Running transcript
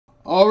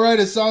Alright,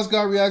 at Sauce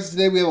God Reacts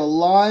today, we have a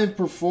live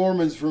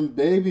performance from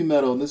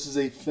Babymetal. And this is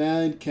a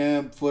fan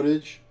cam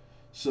footage.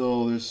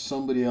 So there's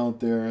somebody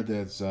out there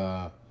that's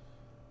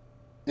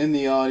in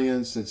the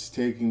audience that's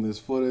taking this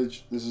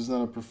footage. This is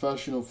not a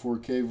professional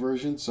 4K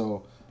version,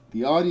 so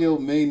the audio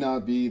may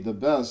not be the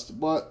best,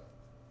 but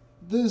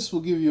this will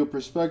give you a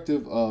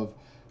perspective of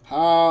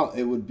how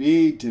it would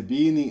be to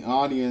be in the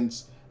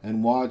audience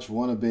and watch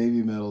one of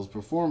Babymetal's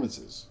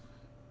performances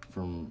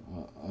from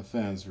a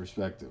fan's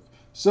perspective.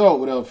 So,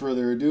 without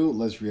further ado,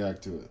 let's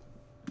react to it.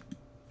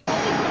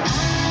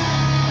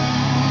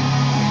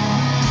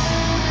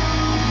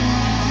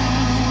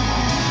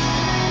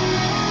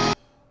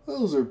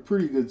 Those are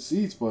pretty good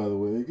seats, by the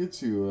way. It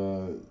gets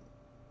you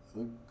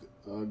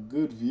a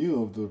good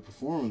view of the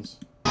performance.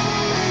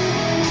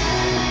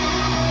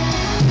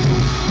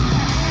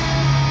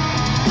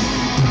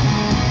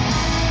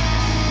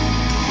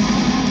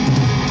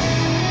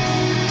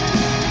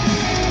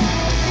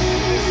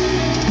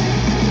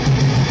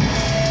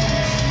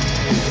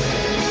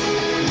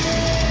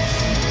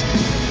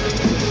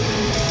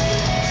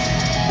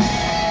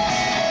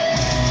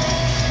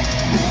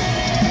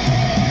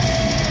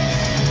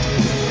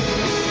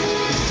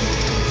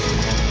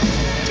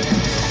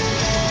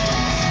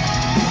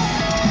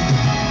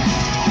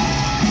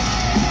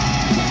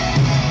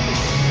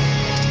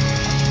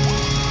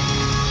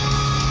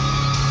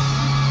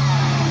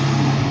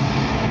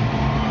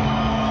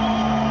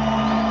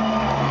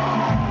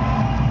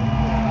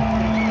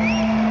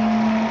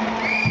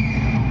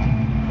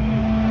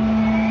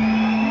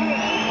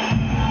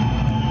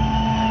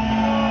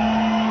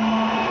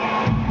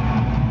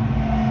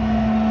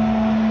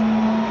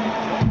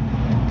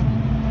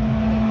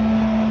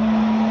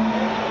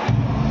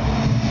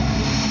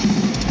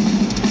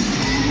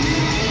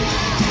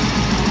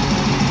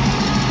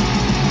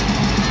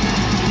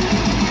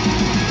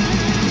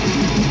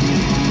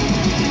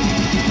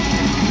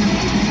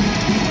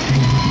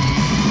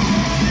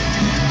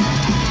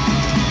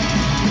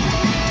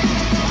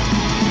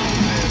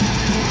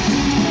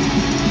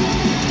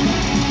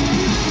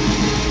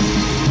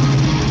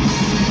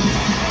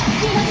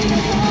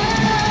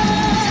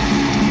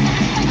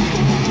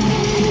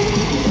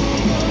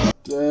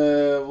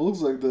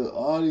 Looks like the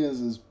audience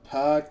is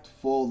packed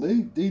full.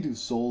 They do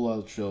sold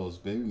out shows.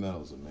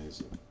 Babymetal is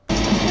amazing.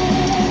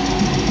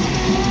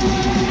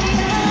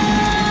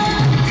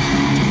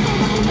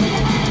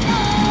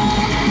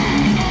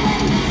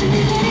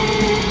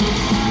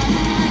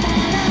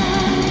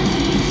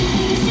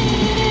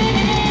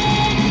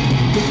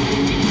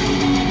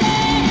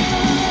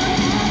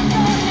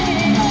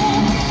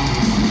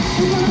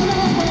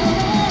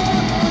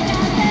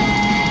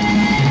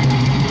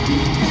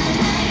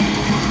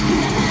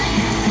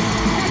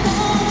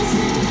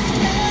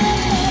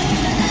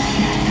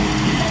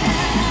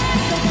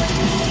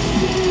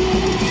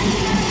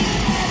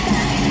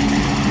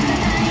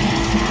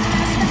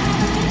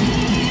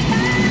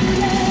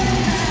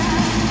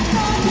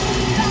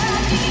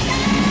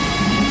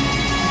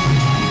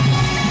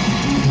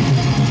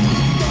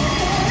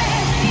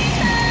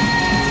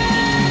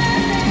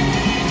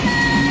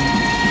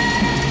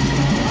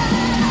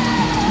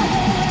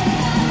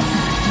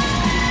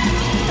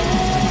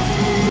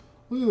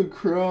 Look at the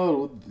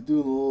crowd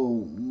doing a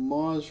little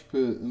mosh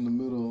pit in the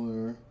middle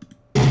there.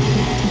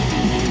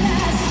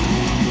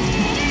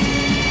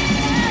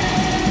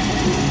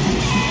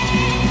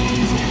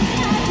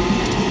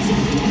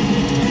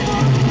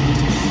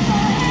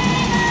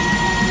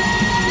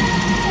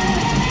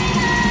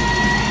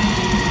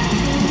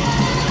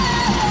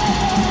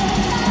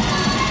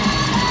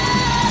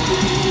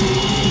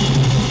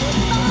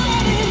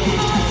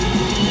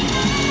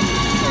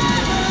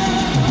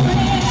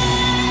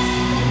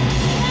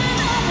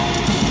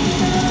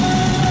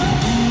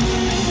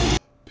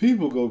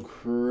 People go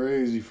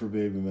crazy for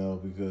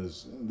Babymetal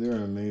because they're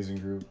an amazing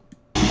group.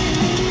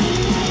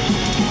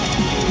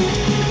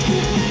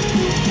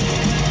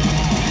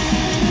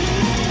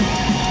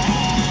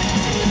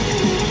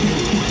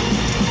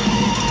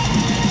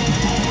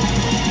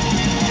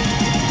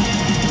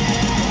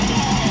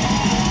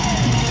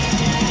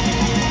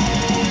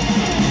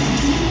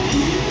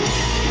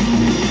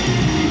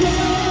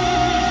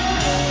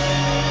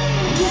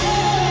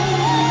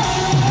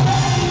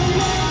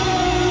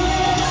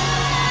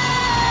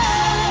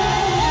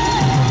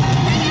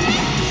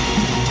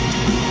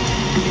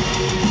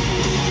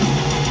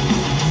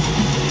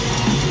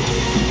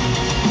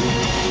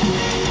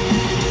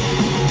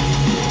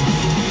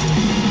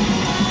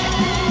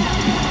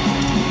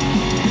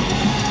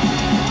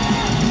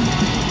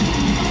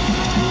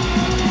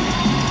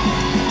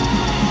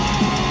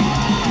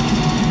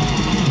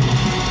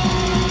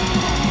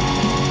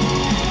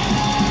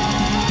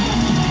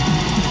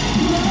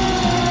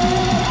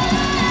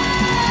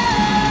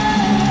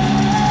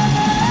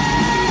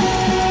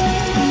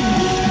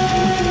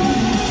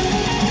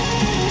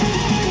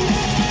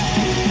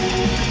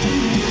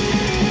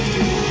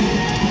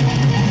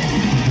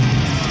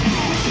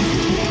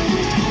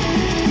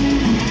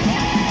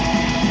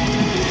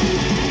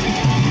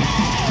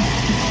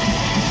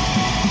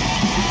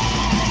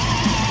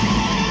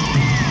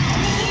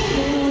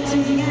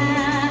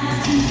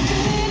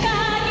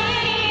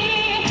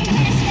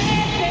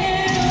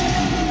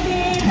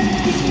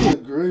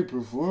 great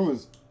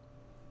performance.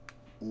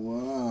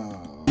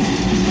 Wow.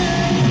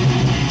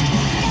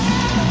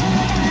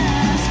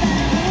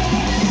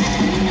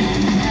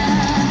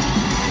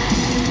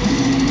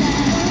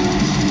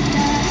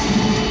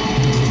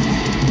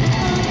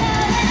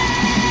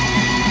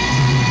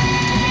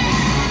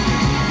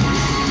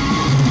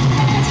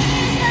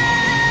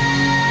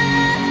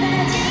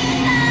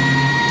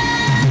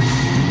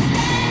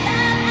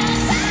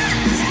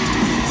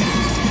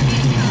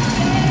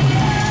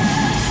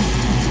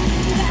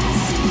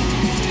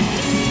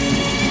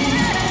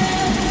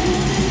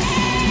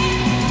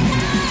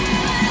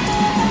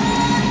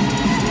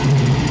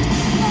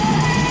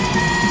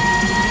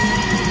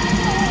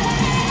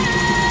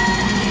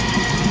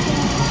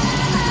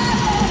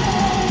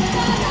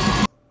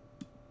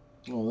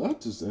 Well,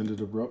 that just ended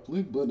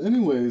abruptly. But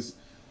anyways,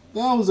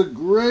 that was a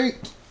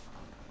great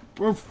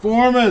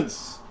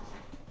performance.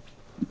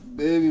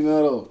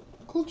 Babymetal.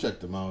 Go check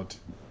them out.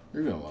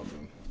 You're going to love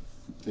them.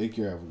 Take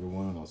care. Have a good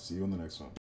one. And I'll see you on the next one.